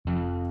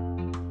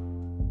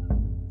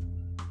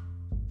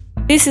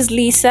This is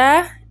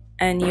Lisa,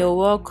 and you're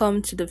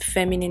welcome to the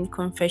Feminine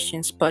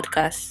Confessions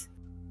podcast.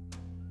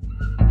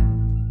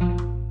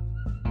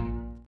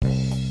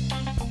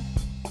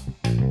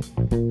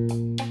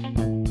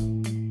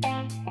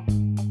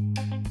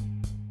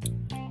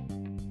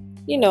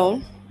 You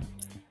know,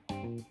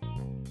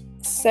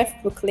 self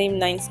proclaimed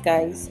nice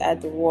guys are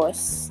the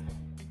worst.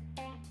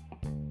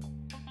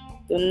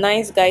 The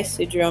nice guy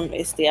syndrome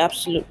is the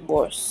absolute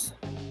worst.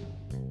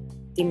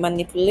 The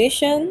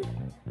manipulation,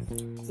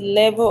 the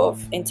level of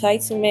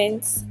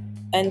entitlement,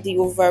 and the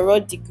overall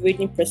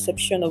degrading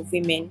perception of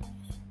women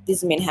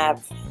these men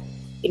have,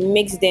 it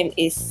makes them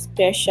a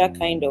special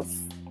kind of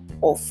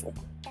awful.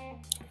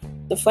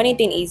 The funny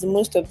thing is,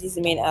 most of these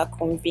men are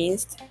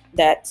convinced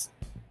that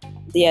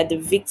they are the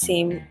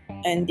victim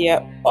and they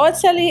are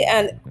utterly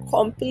and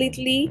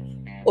completely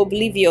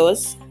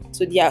oblivious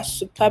to their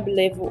superb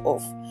level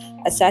of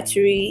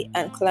satire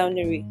and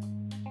clownery.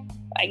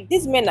 Like,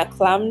 these men are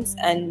clowns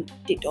and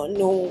they don't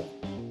know.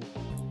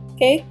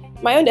 Okay,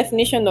 my own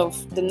definition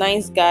of the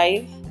nice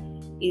guy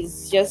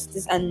is just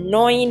this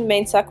annoying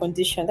mental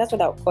condition. That's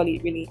what I would call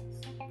it, really,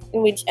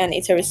 in which an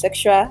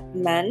heterosexual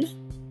man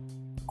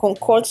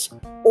concocts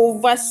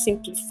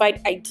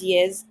oversimplified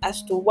ideas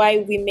as to why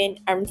women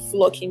aren't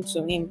flocking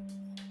to him.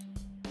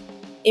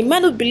 A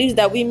man who believes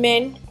that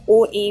women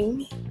owe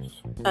him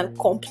and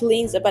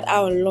complains about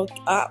how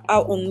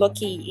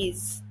unlucky he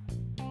is.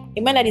 A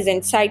man that is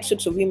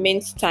entitled to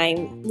women's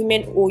time.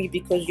 Women owe you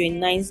because you're a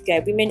nice guy.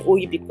 Women owe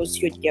you because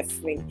you're their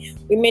friend.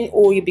 Women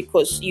owe you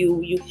because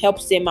you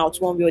help them out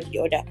one way or the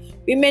other.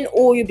 Women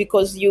owe you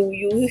because you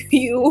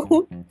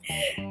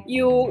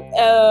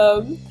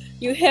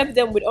helped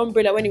them with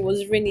umbrella when it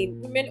was raining.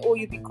 Women owe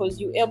you because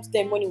you helped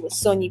them when it was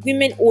sunny.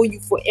 Women owe you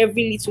for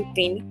every little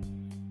thing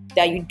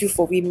that you do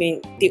for women.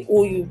 They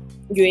owe you.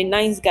 You're a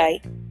nice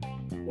guy.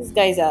 These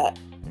guys are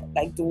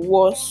like the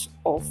worst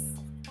of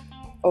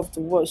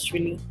the worst,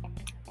 really.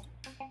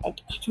 I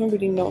don't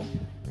really know.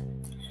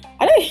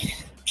 I don't.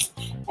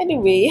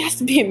 Anyway, it has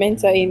to be a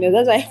mental illness.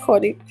 That's why I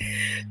call it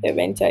a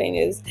mental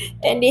illness.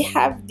 And they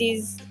have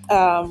these. They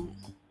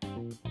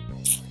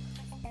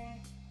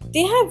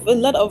have a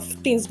lot of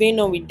things going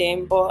on with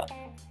them, but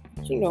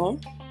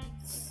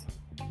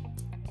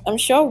I'm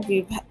sure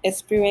we've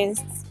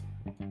experienced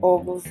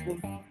or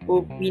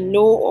we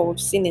know or we've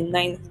seen a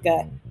nice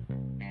guy.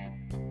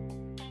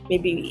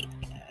 Maybe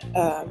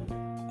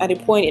at a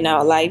point in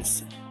our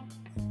lives,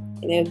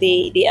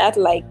 they act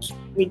like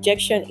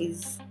rejection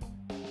is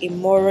a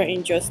moral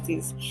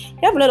injustice.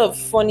 They have a lot of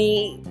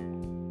funny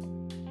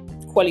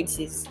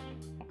qualities.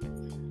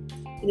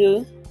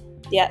 They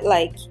act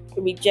like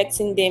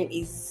rejecting them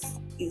is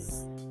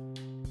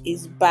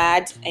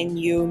bad and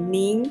you're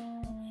mean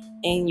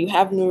and you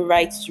have no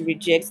right to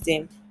reject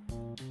them.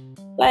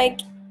 Like,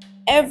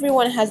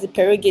 everyone has the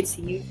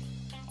prerogative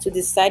to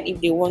decide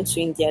if they want to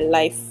in their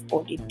life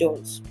or they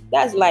don't.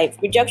 That's life.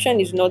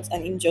 Rejection is not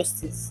an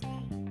injustice.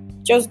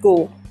 Just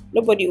go.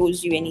 Nobody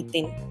owes you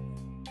anything.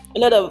 A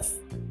lot of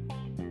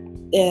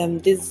I'm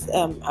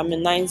a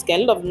nice guy.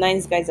 A lot of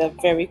nice guys are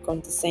very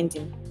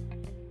condescending.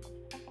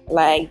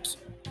 Like,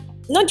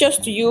 not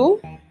just to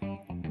you,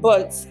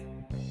 but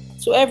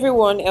to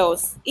everyone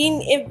else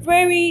in a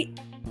very,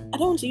 I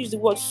don't want to use the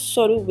word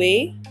subtle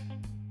way,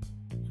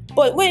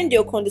 but when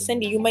they're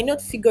condescending, you might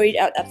not figure it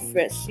out at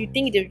first. You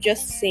think they're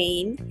just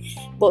saying,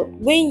 but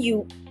when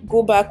you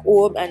go back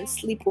home and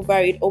sleep over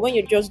it, or when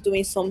you're just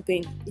doing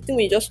something, you think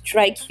when you just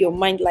strike your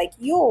mind like,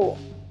 yo,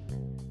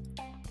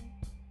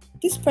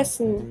 this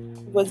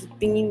person was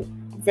being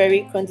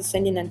very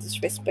condescending and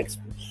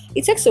disrespectful.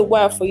 It takes a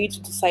while for you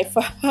to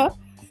decipher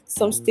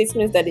some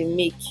statements that they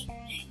make.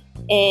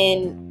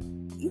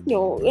 And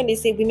when they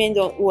say women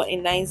don't want a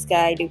nice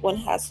guy, they want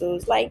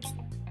hassles, like,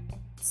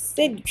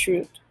 say the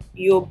truth.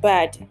 You're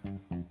bad.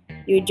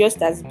 You're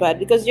just as bad,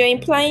 because you're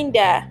implying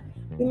that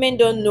women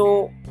don't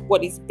know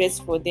what is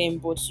best for them,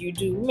 but you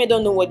do. Women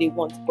don't know what they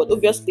want, but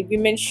obviously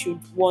women should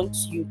want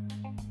you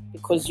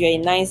because you're a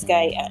nice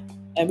guy,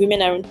 and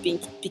women aren't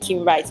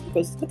picking right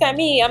because look at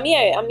me, I'm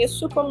here, I'm your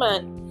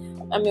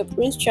Superman, I'm your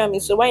Prince Charming,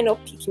 so why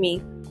not pick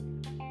me?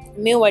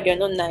 Meanwhile, they're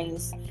not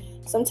nice.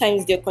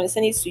 Sometimes they're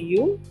condescending to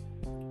you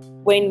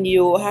when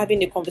you're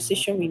having a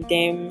conversation with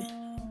them,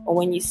 or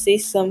when you say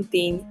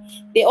something.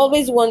 They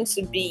always want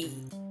to be,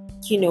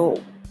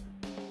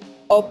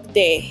 up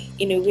there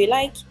in a way,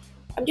 like,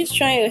 I'm just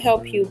trying to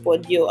help you,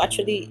 but you're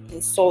actually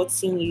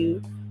insulting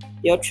you.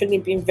 You're actually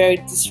being very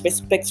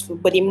disrespectful,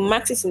 but they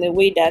max it in a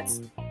way that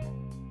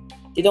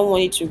they don't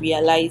want you to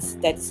realize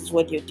that this is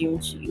what you're doing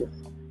to you.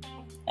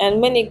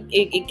 And when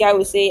a guy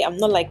will say, I'm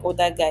not like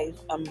other guys,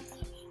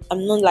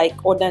 I'm not like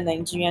other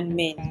Nigerian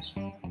men,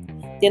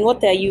 then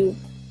what are you?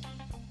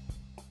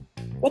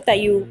 What are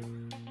you?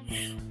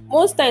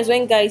 Most times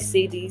when guys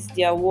say this,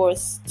 they are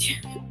worse.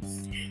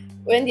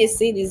 When they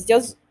say this,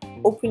 just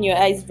open your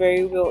eyes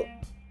very well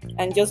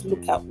and just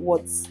look at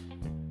what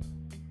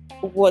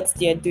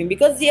they are doing,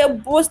 because they are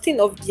boasting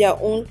of their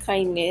own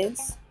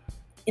kindness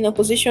in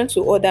opposition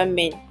to other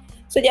men.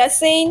 So they are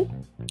saying,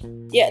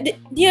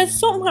 they are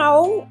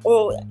somehow,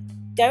 or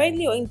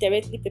directly or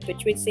indirectly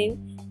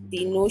perpetuating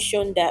the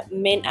notion that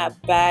men are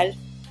bad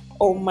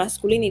or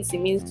masculinity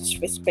means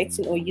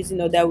disrespecting or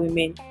using other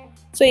women.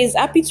 So he's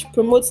happy to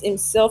promote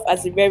himself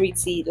as a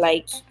rarity,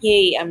 like,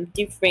 hey, I'm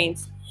different,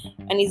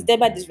 and he's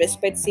thereby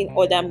disrespecting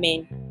other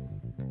men.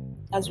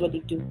 That's what they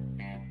do.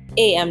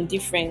 Hey, I'm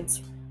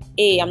different.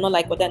 Hey, I'm not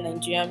like other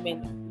Nigerian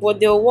men. But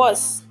there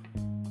was.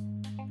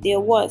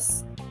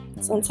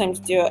 Sometimes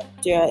they're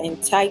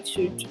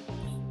entitled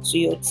to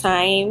your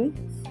time.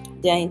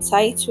 They're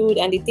entitled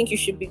and they think you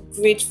should be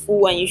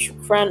grateful and you should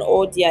crown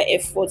all their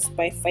efforts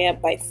by fire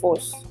by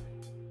force.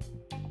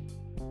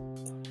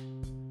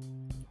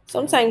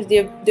 Sometimes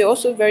they're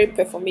also very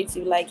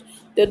performative, like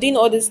they're doing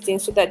all these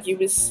things so that you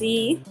will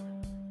see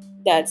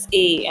that,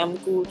 hey, I'm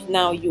good.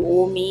 Now you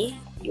owe me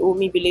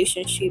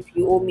relationship,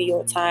 you owe me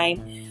your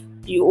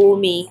time, you owe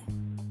me.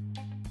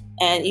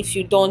 And if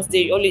you don't,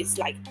 they always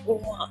like,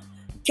 oh,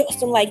 girls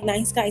don't like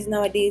nice guys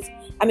nowadays.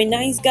 I'm a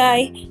nice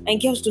guy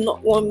and girls do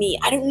not want me.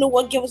 I don't know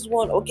what girls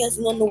want, or girls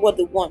do not know what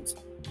they want.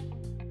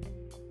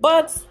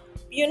 But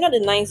you're not a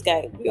nice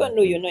guy. We all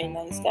know you're not a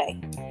nice guy.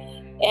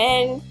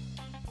 And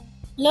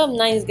a lot of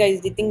nice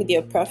guys, they think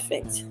they're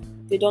perfect.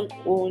 They don't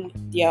own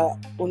their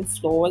own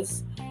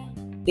flaws.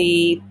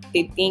 They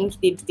think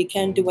they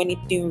can't do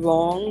anything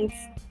wrong.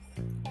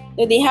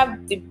 So they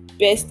have the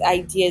best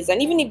ideas.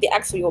 And even if they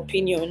ask for your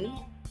opinion,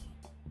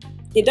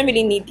 they don't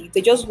really need it.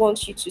 They just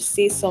want you to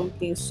say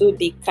something so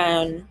they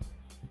can,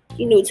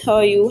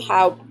 tell you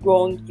how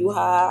wrong you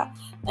are,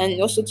 and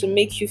also to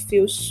make you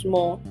feel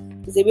small.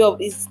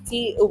 It's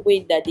still a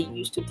way that they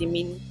use to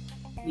demean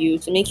you,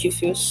 to make you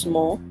feel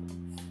small.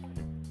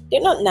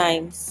 They're not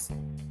nice.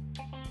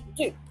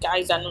 You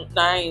guys are not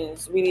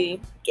nice, really.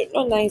 They're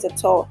not nice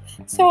at all.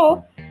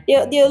 So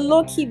they're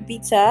low-key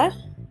bitter,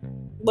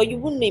 but you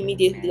wouldn't know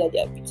immediately that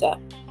they're bitter.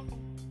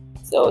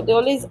 So they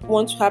always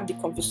want to have the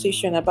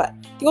conversation about.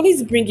 They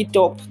always bring it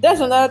up. That's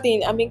another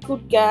thing. I'm a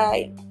good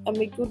guy. I'm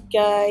a good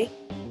guy.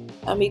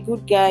 I'm a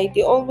good guy.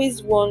 They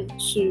always want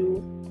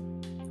to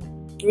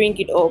bring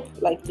it up,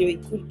 like they're a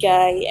good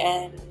guy,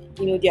 and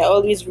they're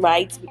always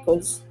right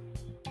because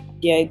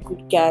they're a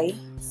good guy.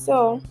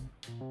 So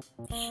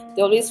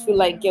they always feel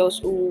like girls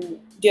who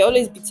they're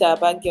always bitter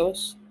about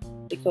girls,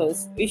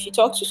 because if you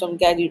talk to some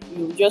guy, you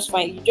just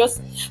find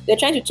they're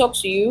trying to talk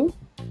to you,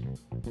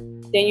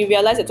 then you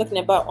realize they're talking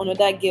about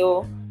another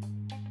girl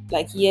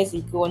like years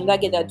ago, another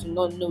girl that do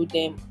not know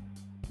them,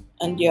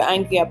 and you're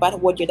angry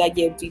about what the other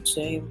girl did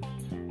to him,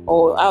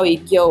 or how a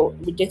girl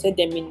rejected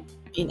them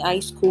in high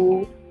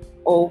school,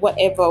 or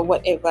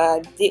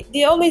whatever.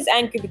 They're always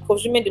angry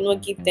because women do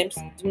not give them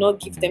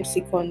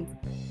second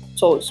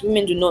thoughts.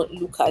 Women do not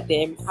look at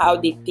them how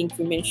they think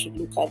women should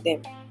look at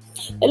them.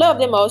 A lot of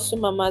them are also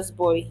mama's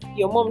boy.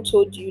 Your mom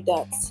told you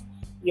that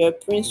you're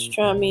Prince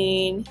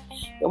Charming.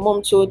 Your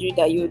mom told you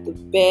that you're the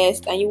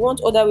best, and you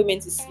want other women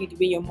to see the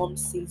way your mom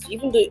sees you,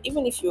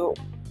 even if you're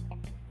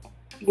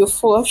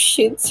full of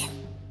shit.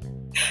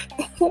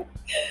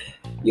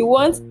 You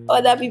want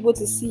other people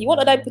to see. You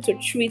want other people to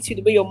treat you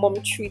the way your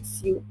mom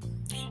treats you,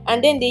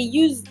 and then they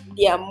use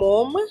their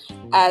mom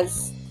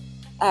as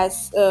a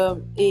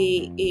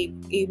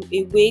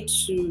way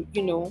to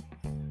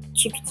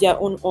toot their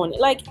own on.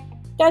 Like,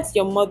 that's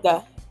your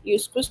mother. You're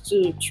supposed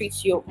to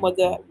treat your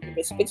mother with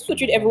respect. You're supposed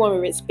to treat everyone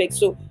with respect.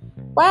 So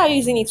why are you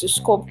using it to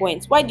score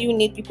points? Why do you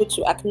need people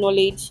to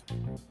acknowledge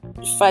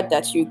the fact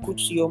that you're good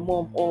to your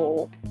mom?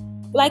 Or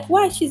like,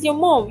 why? She's your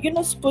mom. You're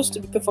not supposed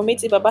to be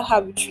performative about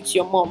how you treat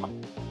your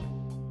mom.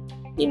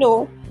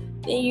 You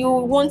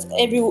want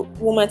every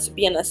woman to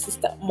be an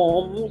assistant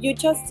mom.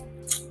 Nice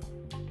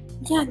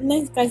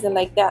guys are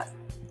like that.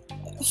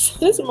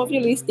 Some of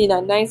you listening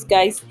are nice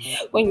guys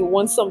when you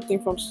want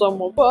something from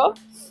someone, but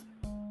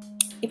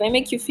if I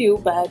make you feel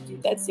bad,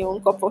 that's your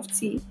own cup of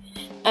tea.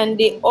 And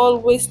they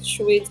always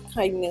treat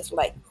kindness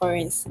like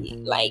currency.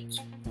 Like,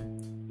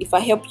 if I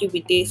help you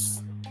with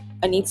this,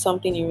 I need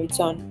something in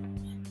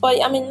return.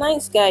 But I'm a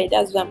nice guy.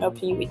 That's why I'm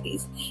helping you with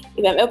this.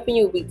 If I'm helping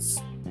you with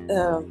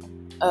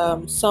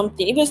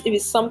something, even if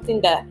it's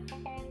something that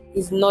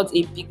is not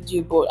a big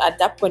deal, but at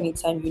that point in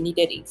time you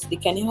needed it, they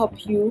can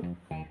help you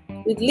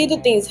with little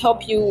things.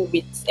 Help you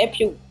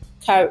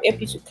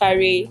to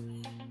carry.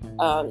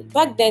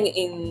 Back then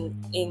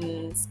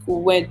in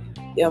school, when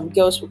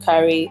girls would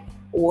carry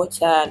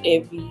water and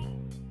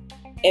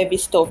every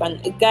stuff, and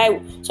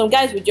some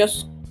guys would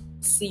just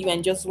see you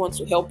and just want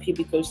to help you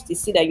because they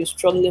see that you're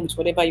struggling with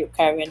whatever you're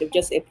carrying, and they'll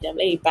just help you. I'm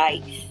like, hey,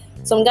 bye.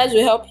 Some guys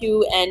will help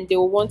you and they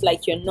will want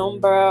like your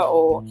number,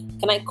 or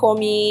can I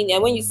come in?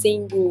 And when you say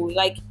no,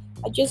 like,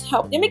 I just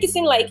help. They make it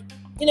seem like,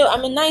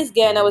 I'm a nice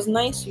guy and I was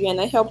nice to you and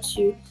I helped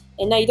you,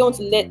 and now you don't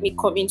let me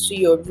come into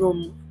your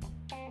room.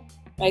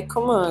 Like,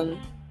 come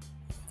on.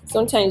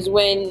 Sometimes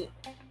when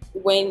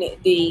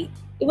the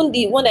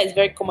one that is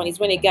very common is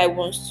when a guy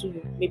wants to,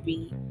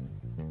 maybe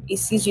he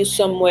sees you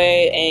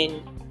somewhere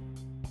and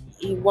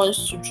he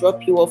wants to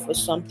drop you off or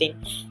something.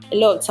 A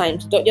lot of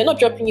times they're not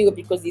dropping you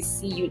because they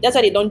see you. That's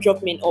why they don't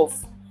drop men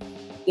off.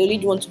 They only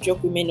want to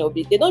drop women off.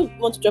 They don't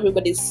want to drop it,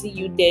 but they see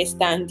you there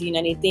standing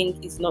and they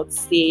think it's not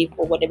safe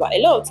or whatever. A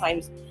lot of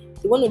times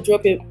they want to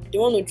drop it. They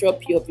want to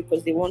drop you off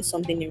because they want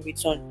something in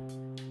return.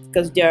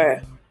 Because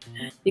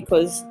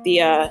they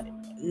are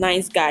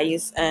nice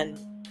guys, and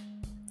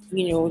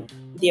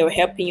they are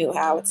helping you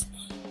out,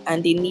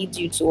 and they need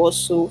you to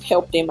also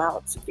help them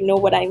out. You know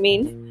what I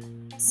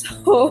mean?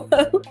 So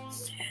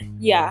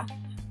yeah.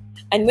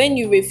 And when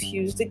you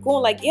refuse, they go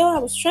like, "Yo, I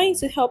was trying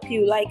to help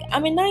you. Like,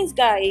 I'm a nice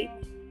guy."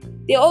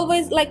 They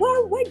always like,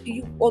 why do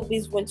you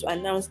always want to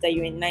announce that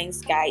you're a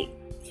nice guy?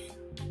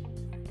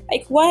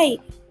 Like, why?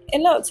 A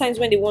lot of times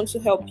when they want to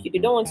help you, they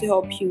don't want to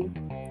help you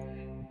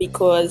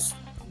because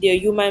they're a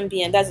human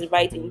being and that's the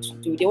right thing to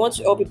do. They want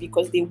to help you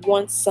because they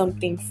want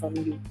something from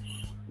you.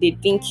 They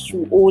think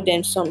you owe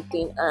them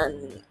something,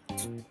 and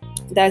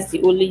that's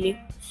the only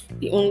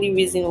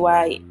reason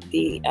why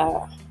they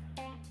are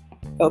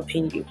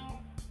helping you.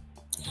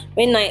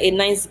 When a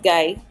nice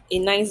guy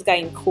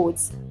in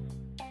quotes,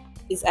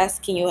 is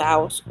asking you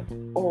out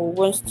or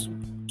wants to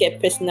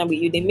get personal with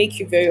you, they make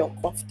you very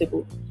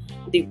uncomfortable.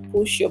 They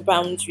push your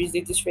boundaries, they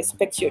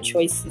disrespect your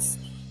choices.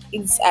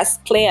 It's as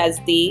clear as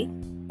day,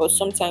 but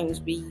sometimes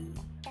we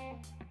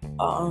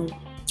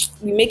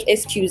make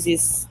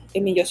excuses.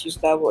 Let me just use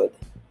that word.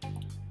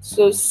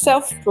 So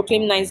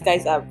self-proclaimed nice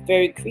guys are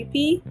very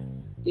creepy.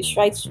 They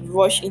try to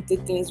rush into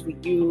things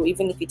with you,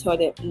 even if you tell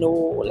them, no,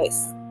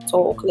 let's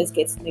talk, let's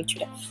get to know each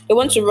other. They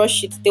want to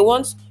rush it. They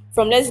want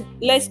from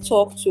let's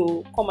talk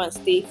to come and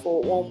stay for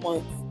 1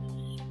 month.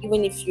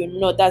 Even if you're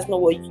not, that's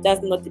not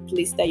the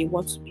place that you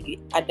want to be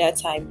at that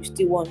time. You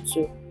still want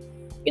to,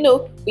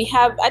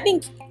 I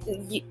think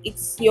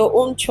it's your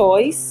own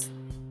choice,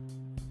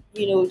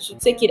 to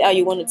take it how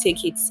you want to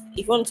take it.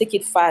 If you want to take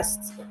it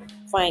fast,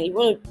 fine. If you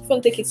want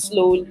to take it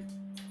slowly,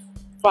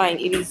 fine.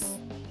 It is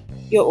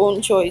your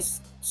own choice.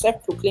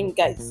 Self-proclaimed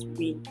guys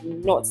will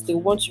not. They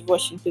want to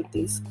rush into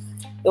this.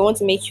 They want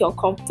to make you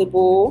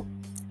uncomfortable,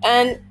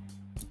 and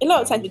a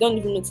lot of times you don't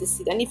even notice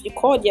it. And if you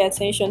call their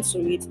attention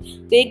to it,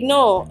 they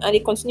ignore and they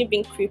continue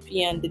being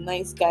creepy and the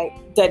nice guy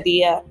that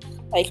they are.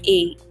 Like,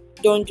 hey,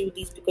 don't do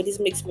this because this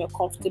makes me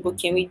uncomfortable.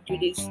 Can we do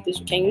this?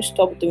 Can you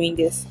stop doing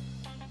this?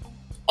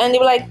 And they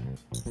were like,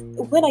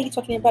 what are you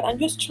talking about? I'm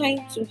just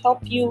trying to help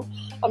you.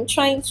 I'm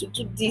trying to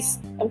do this.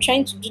 I'm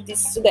trying to do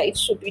this so that it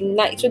should be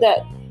nice, so that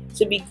it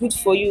should be good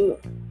for you.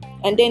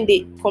 And then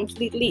they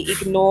completely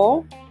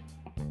ignore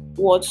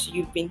what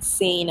you've been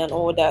saying and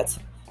all that.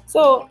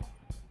 So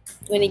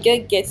when a girl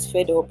gets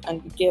fed up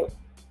and the girl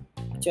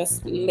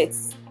just let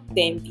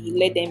them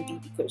be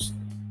because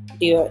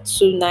they are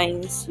too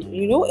nice.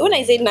 When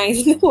I say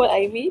nice, you know what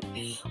I mean?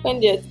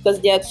 Because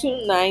they are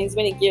too nice.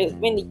 When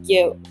the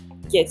girl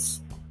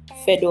gets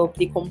fed up,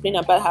 they complain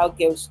about how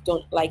girls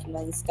don't like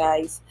nice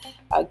guys,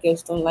 how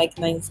girls don't like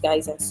nice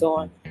guys, and so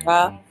on.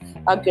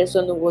 How girls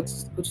don't know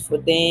what's good for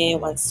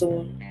them, and so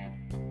on.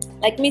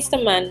 Like,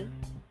 Mr. Man,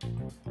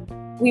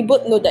 we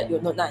both know that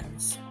you're not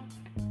nice.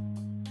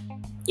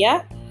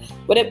 Yeah?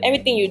 Whatever,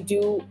 everything you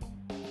do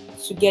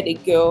to get a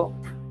girl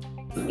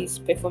is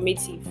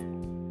performative.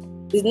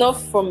 It's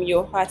not from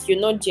your heart. You're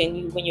not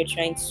genuine when you're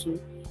trying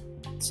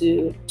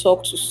to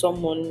talk to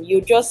someone.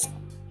 You're just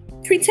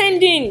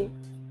pretending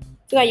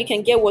so that you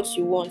can get what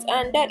you want,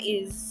 and that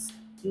is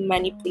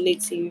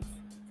manipulative.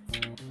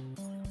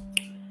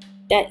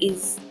 That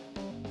is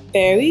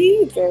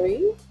very,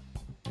 very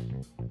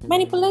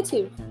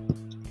manipulative.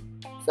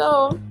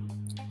 So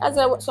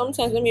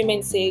sometimes when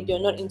women say they're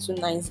not into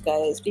nice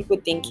guys, people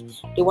think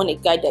they want a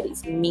guy that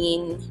is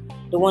mean.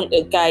 They want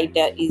a guy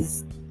that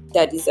is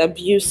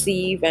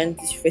abusive and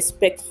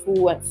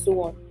disrespectful and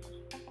so on.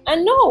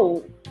 And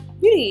no,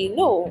 really,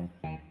 no.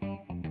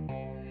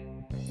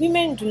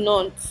 Women do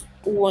not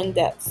want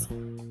that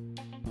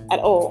at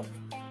all.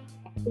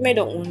 Women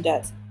don't want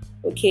that.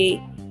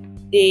 Okay?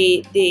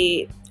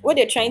 They what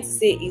they're trying to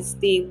say is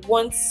they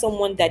want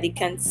someone that they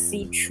can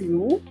see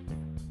through.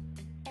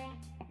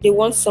 They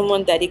want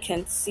someone that they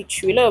can see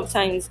through. A lot of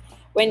times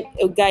when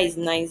a guy is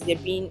nice, they're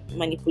being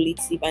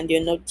manipulative and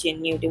they're not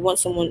genuine. They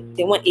want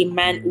a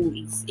man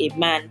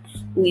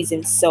who is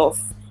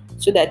himself,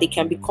 so that they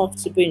can be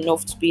comfortable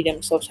enough to be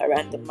themselves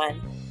around the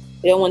man.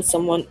 They don't want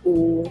someone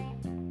who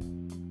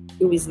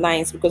is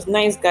nice, because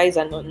nice guys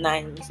are not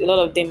nice. A lot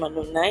of them are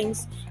not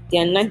nice. They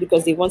are nice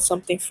because they want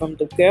something from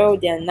the girl.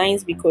 They are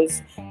nice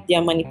because they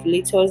are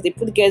manipulators. They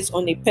put girls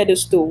on a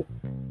pedestal,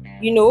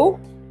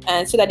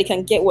 and so that they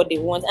can get what they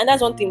want. And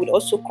that's one thing with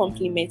also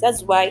compliments.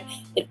 That's why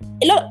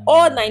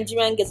all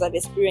Nigerian girls have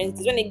experienced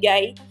this. When a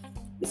guy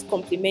is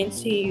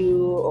complimenting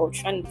you or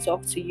trying to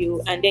talk to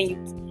you, and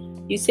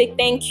then you say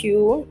thank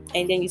you,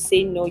 and then you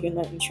say no, you're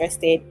not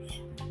interested,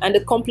 and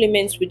the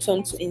compliments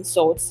return to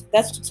insults.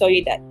 That's to tell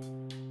you that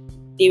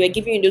they were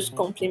giving you those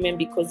compliments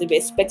because they were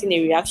expecting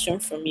a reaction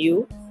from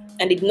you,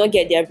 and they did not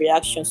get their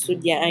reaction, so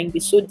they are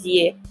angry. So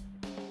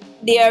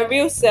their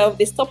real self,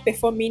 they stop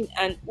performing,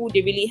 and who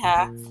they really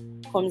are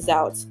comes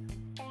out.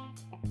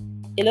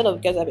 A lot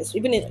of girls have it.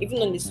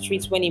 Even on the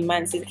streets, when a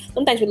man says,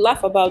 sometimes we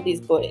laugh about this,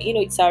 but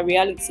it's our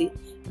reality.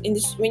 In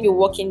this, when you're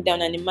walking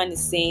down and a man is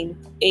saying,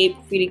 "Hey,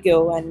 pretty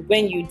girl," and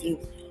when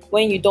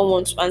you don't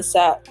want to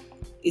answer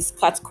his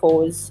cat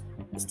calls,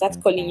 he starts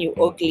calling you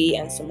ugly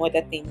and some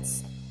other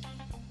things.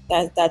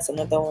 That's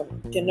another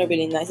one. They're not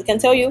really nice. He can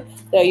tell you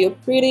that you're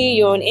pretty,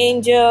 you're an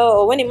angel,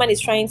 or when a man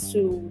is trying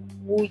to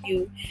woo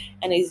you,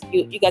 and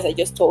you guys are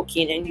just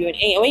talking, and you're an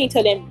angel. When you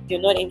tell them you're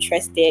not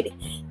interested,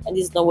 and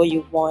this is not what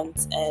you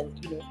want,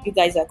 and you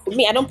guys are cool.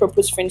 Me, I don't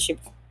propose friendship,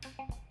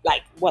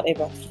 like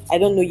whatever. I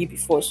don't know you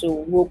before, so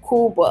we're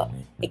cool, but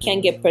I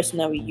can't get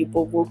personal with you,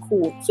 but we're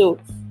cool. So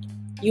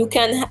you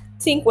can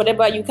think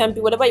whatever, you can be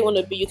whatever you want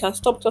to be. You can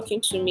stop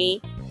talking to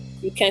me,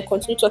 you can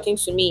continue talking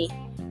to me,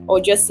 or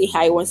just say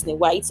hi once in a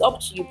while. It's up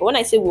to you. But when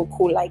I say we're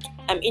cool, like,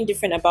 I'm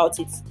indifferent about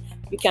it.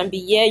 You can be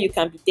here, you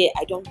can be there.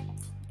 I don't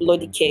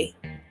bloody care.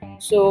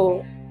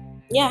 So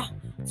yeah,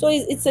 so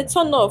it's a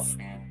turn off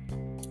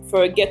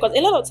for a girl, because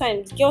a lot of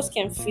times girls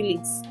can feel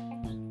it.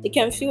 They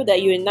can feel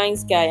that you're a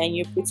nice guy and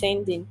you're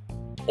pretending.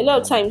 A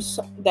lot of times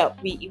that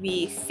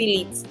we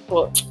feel it,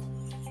 but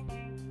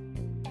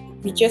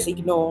we just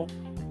ignore.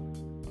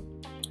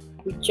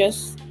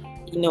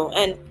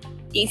 And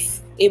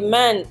if a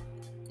man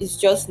is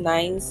just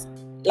nice,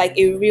 like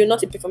a real,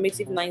 not a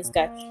performative nice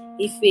guy.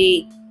 If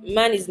a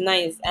man is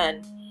nice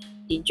and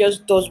he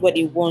just does what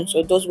he wants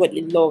or does what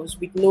he loves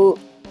with no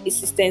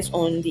insistence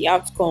on the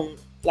outcome,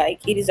 like,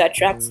 it is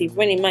attractive.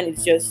 When a man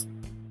is just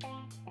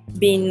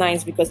being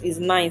nice because he's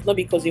nice, not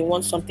because he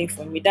wants something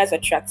from you, that's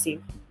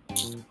attractive.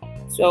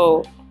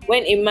 So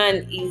when a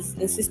man is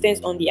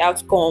insistent on the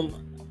outcome,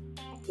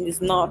 it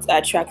is not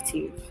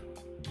attractive.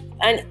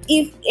 And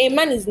if a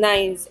man is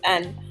nice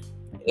and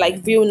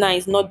like real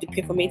nice, not the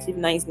performative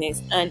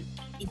niceness, and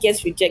he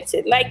gets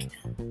rejected, like,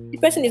 the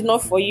person is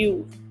not for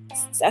you.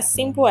 It's as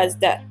simple as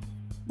that.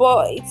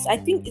 But I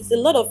think it's a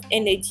lot of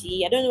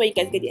energy. I don't know where you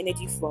guys get the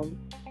energy from,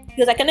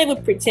 because I can never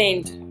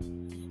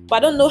pretend. But I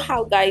don't know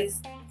how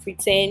guys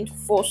pretend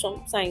for.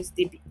 Sometimes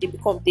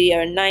they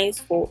are nice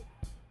for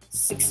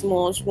 6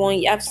 months, 1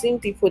 year. I've seen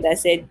people that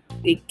said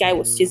the guy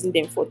was chasing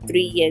them for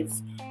 3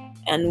 years,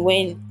 and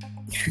when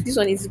this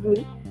one is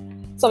good,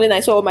 something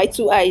I saw with my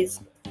 2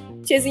 eyes,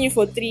 chasing you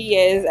for 3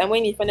 years, and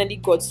when he finally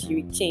got you,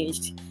 it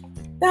changed.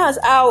 That's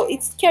how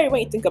it's scary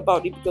when you think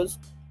about it, because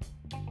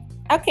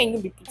how can you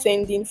be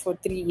pretending for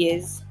 3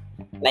 years?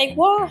 Like,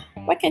 what?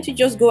 Why can't you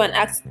just go and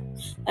act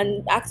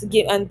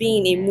game and be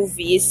in a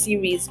movie, a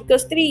series?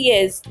 Because 3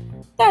 years,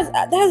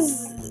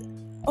 that's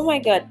oh my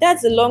god,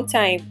 that's a long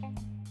time.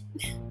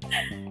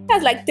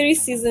 That's like 3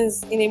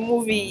 seasons in a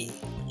movie.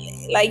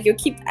 Like, you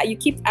keep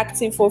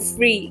acting for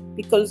free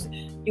because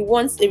you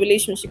want a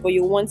relationship or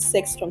you want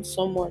sex from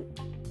someone.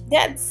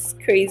 That's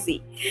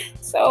crazy.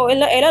 So a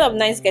lot of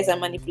nice guys are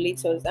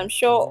manipulators. I'm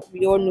sure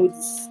we all know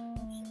this.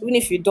 Even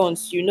if you don't,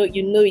 you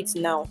know it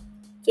now.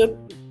 So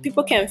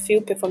people can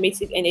feel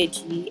performative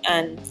energy,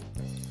 and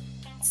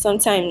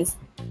sometimes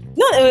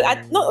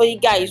not only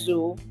guys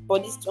though,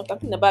 but I'm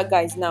talking about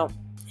guys now.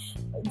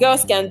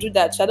 Girls can do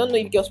that. So I don't know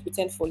if girls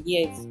pretend for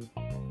years,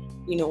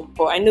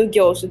 but I know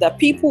girls, so that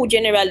people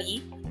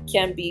generally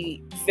can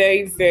be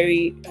very,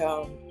 very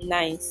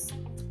nice.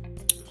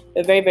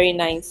 They're very, very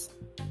nice.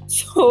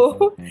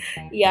 So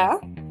yeah.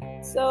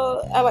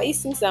 So our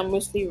instincts are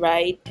mostly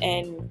right,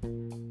 and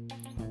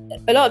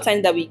a lot of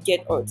times that we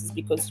get hurt is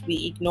because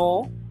we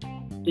ignore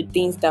the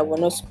things that we're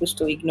not supposed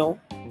to ignore,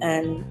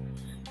 and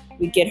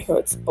we get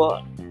hurt.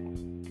 But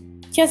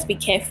just be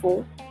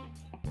careful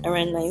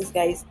around nice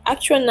guys.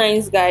 Actual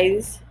nice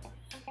guys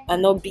are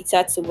not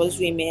bitter towards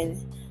women.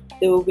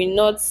 They will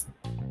not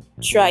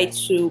try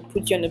to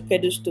put you on a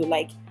pedestal,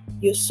 like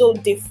you're so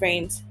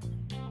different,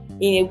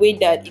 in a way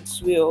that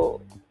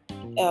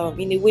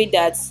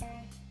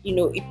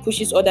it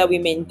pushes other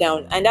women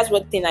down. And that's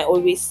one thing I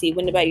always say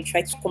whenever you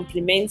try to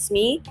compliment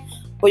me,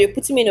 but you're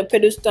putting me in a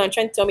pedestal and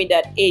trying to tell me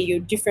that, hey, you're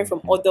different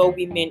from other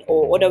women,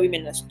 or other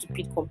women are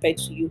stupid compared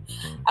to you.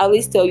 I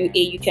always tell you,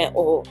 hey, you can,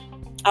 or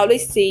I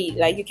always say,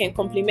 like, you can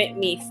compliment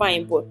me,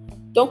 fine, but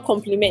don't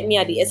compliment me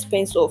at the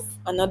expense of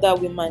another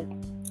woman.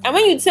 And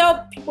when you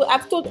tell people,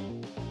 I've told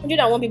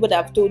 101 people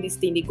that I've told this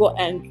thing, they got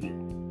angry.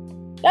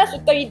 That's to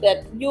tell you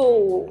that,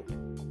 yo,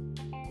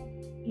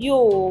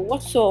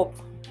 what's up?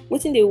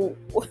 What in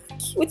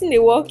they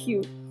work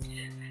you?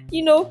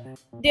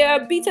 They are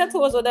bitter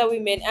towards other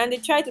women, and they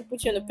try to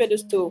put you on a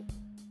pedestal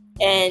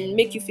and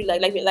make you feel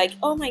like,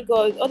 oh my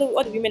god, all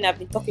the women I've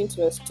been talking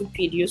to are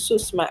stupid. You're so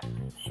smart.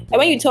 And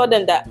when you tell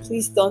them that,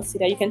 please don't say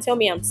that. You can tell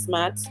me I'm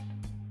smart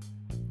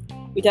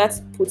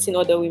without putting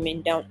other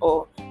women down.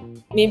 Or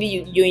maybe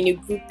you're in a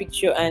group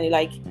picture and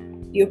like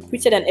you're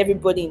prettier than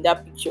everybody in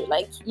that picture.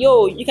 Like,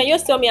 yo, you can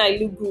just tell me I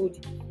look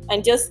good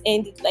and just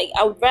end it. Like,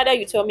 I would rather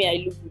you tell me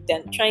I look good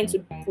than trying to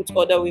put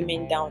other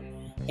women down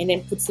and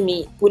then putting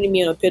me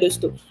on a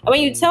pedestal. And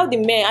when you tell the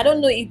men, I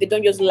don't know if they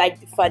don't just like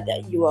the fact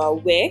that you are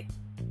aware.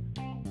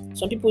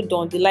 Some people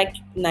don't. They like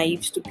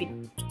naive,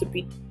 stupid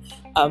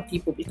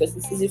people, because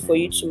it's easy for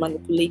you to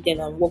manipulate them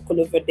and walk all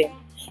over them.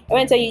 I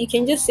want to tell you, you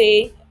can just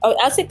say,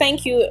 I'll say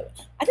thank you.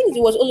 I think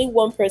it was only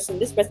one person.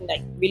 This person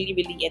like really,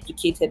 really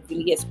educated,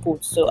 really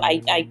exposed. So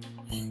I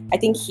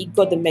think he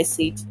got the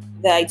message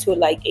that I told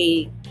like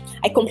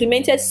I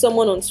complimented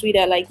someone on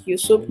Twitter like you're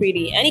so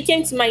pretty, and he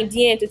came to my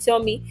DM to tell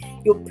me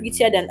you're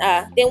prettier than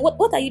her. Then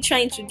what are you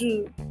trying to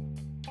do,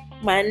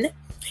 man?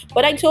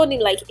 But I told him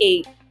like,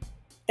 hey,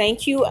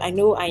 thank you. I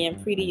know I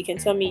am pretty. You can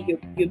tell me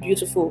you're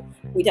beautiful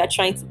without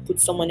trying to put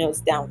someone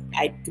else down.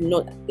 I do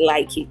not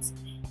like it.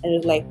 And it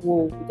was like,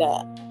 whoa,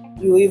 that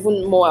you're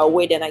even more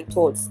aware than I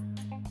thought.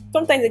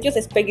 Sometimes they just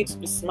expect you to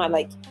be smart,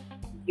 like,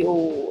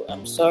 yo,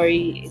 I'm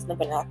sorry, it's not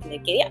gonna happen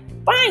again. Yeah,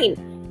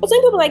 fine. But some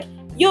people are like,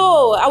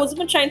 yo, I was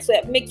even trying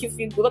to make you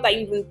feel good. What are you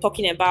even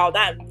talking about?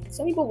 That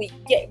some people will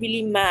get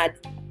really mad.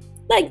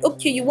 Like,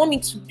 okay, you want me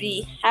to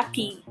be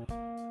happy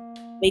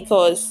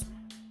because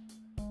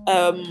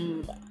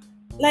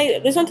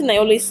like there's something I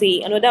always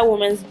say, another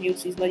woman's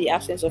beauty is not the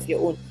absence of your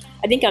own.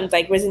 I think I'm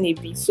digressing a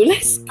bit, so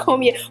let's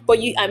come here. But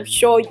I'm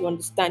sure you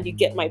understand, you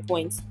get my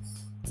point.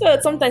 So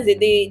sometimes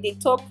they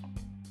talk,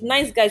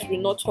 nice guys will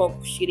not talk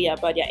shitty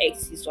about their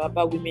exes or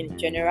about women in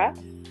general.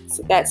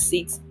 So that's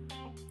it.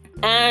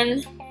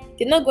 And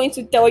they're not going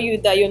to tell you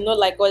that you're not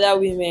like other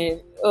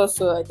women.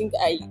 Also, I think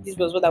this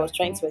was what I was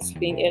trying to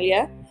explain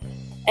earlier.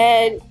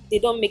 And they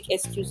don't make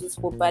excuses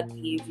for bad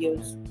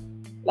behaviors.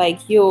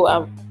 Like,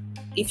 yo,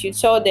 if you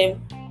tell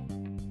them,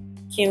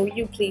 can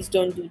you please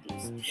don't do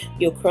this?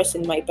 You're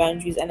crossing my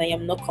boundaries and I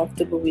am not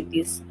comfortable with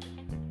this.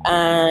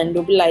 And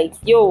they'll be like,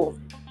 yo,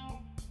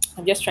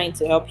 I'm just trying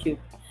to help you.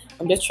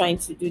 I'm just trying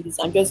to do this.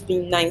 I'm just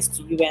being nice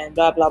to you and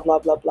blah blah blah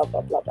blah blah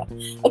blah blah blah.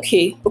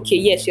 Okay,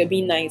 yes, you're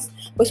being nice.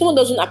 But someone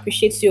doesn't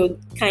appreciate your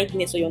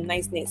kindness or your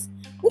niceness.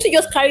 Won't you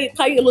just carry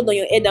a load on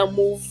your head and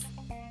move?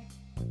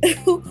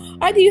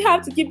 Why do you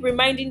have to keep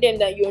reminding them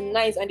that you're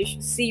nice and they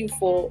should see you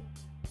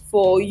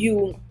for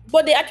you?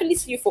 But they actually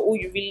see you for who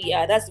you really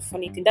are. That's the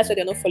funny thing. That's why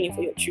they're not falling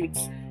for your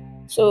tricks.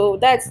 So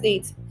that's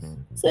it.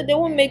 So they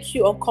won't make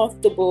you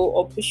uncomfortable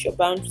or push your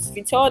boundaries. If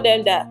you tell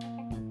them that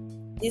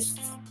this,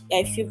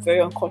 I feel very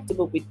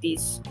uncomfortable with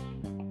this.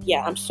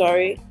 Yeah, I'm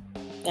sorry.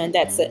 And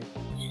that's it.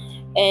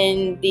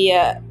 And they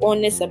are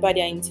honest about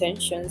their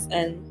intentions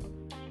and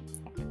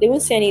they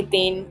won't say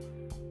anything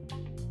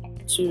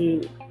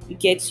to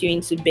get you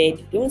into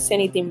bed. They won't say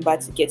anything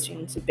bad to get you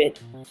into bed.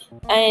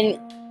 And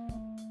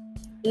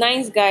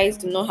nice guys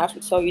do not have to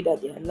tell you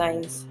that they are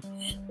nice.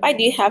 Why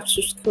do you have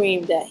to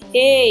scream that,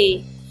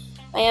 hey,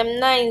 I am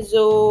nice,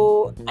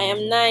 oh, I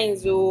am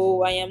nice,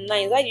 oh, I am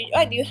nice?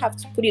 Why do you have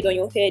to put it on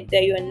your head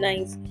that you are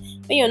nice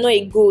when you're not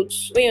a goat,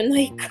 when you're not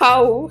a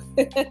cow?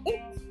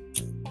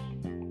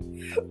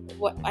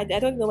 I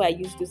don't know why I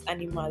use those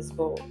animals,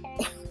 but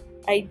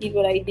I did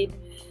what I did.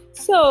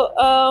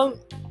 So,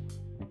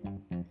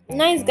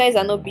 nice guys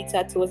are not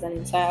bitter towards an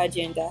entire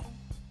gender.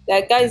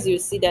 There are guys you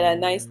see that are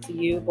nice to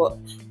you, but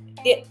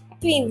the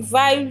thing,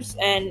 vibes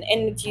and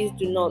energies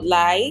do not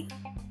lie.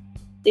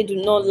 They do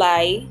not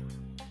lie.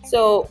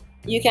 So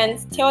you can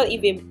tell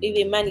if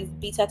a man is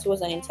bitter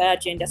towards an entire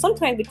gender.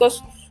 Sometimes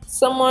because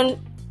someone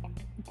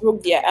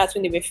broke their heart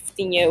when they were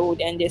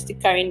 15-year-old and they're still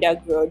carrying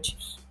that grudge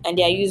and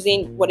they are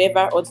using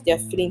whatever odds they're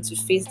feeling to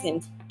face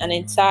an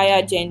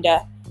entire gender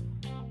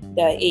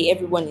that, hey,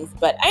 everyone is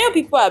bad. I know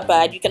people are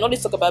bad. You can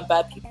always talk about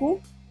bad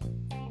people.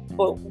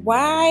 But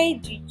why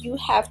do you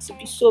have to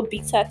be so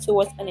bitter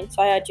towards an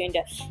entire gender?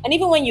 And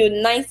even when you're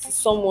nice to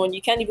someone,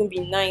 you can't even be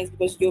nice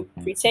because you're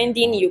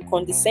pretending, you're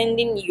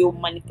condescending, you're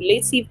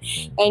manipulative,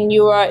 and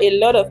you are a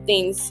lot of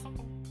things.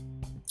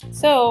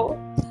 So,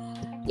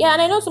 yeah,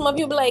 and I know some of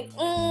you will be like,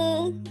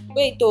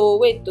 wait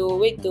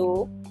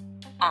though.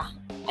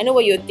 I know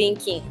what you're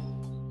thinking.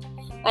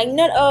 Like,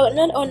 not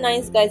all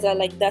nice guys are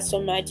like that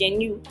so much,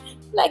 and you,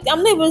 like,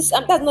 that's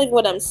not even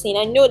what I'm saying.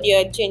 I know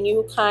there are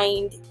genuine,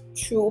 kind,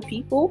 true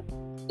people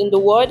in the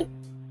world.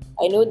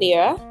 I know they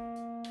are.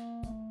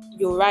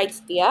 You're right,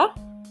 they are.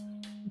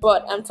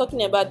 But I'm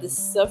talking about the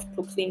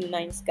self-proclaimed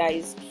nice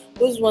guys.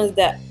 Those ones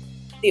that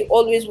they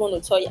always want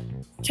to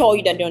tell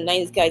you that they're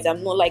nice guys.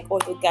 I'm not like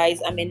other guys.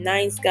 I'm a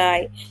nice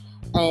guy,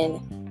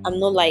 and I'm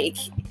not like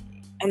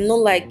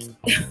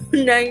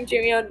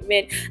Nigerian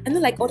men. I'm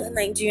not like other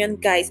Nigerian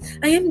guys.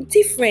 I am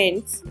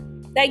different.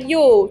 Like,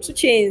 yo, 2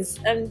 Chainz,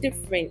 I'm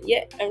different.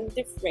 Yeah, I'm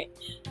different.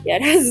 Yeah,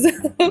 that's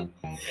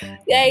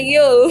yeah,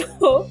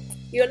 yo,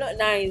 you're not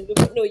nice.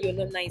 No, you're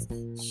not nice.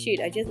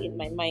 Shit, I just hit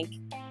my mic.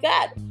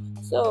 God.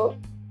 So,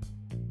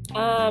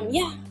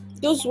 yeah,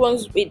 those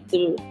ones with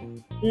the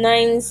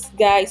nice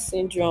guy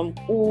syndrome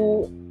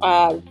who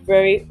are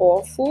very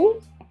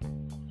awful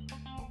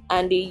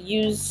and they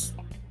use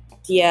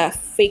their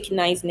fake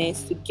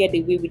niceness to get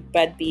away with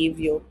bad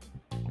behavior.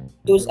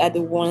 Those are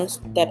the ones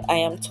that I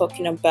am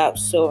talking about.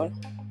 So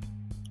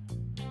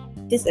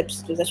this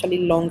episode was actually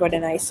longer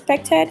than I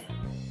expected.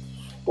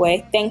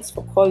 Well, thanks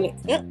for calling.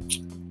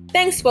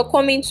 Thanks for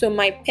coming to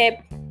my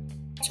pep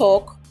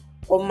talk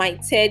or my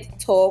TED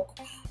talk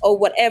or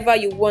whatever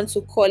you want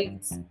to call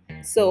it.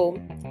 So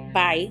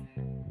bye.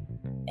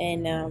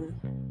 And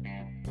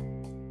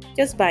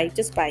just bye.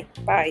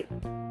 Bye.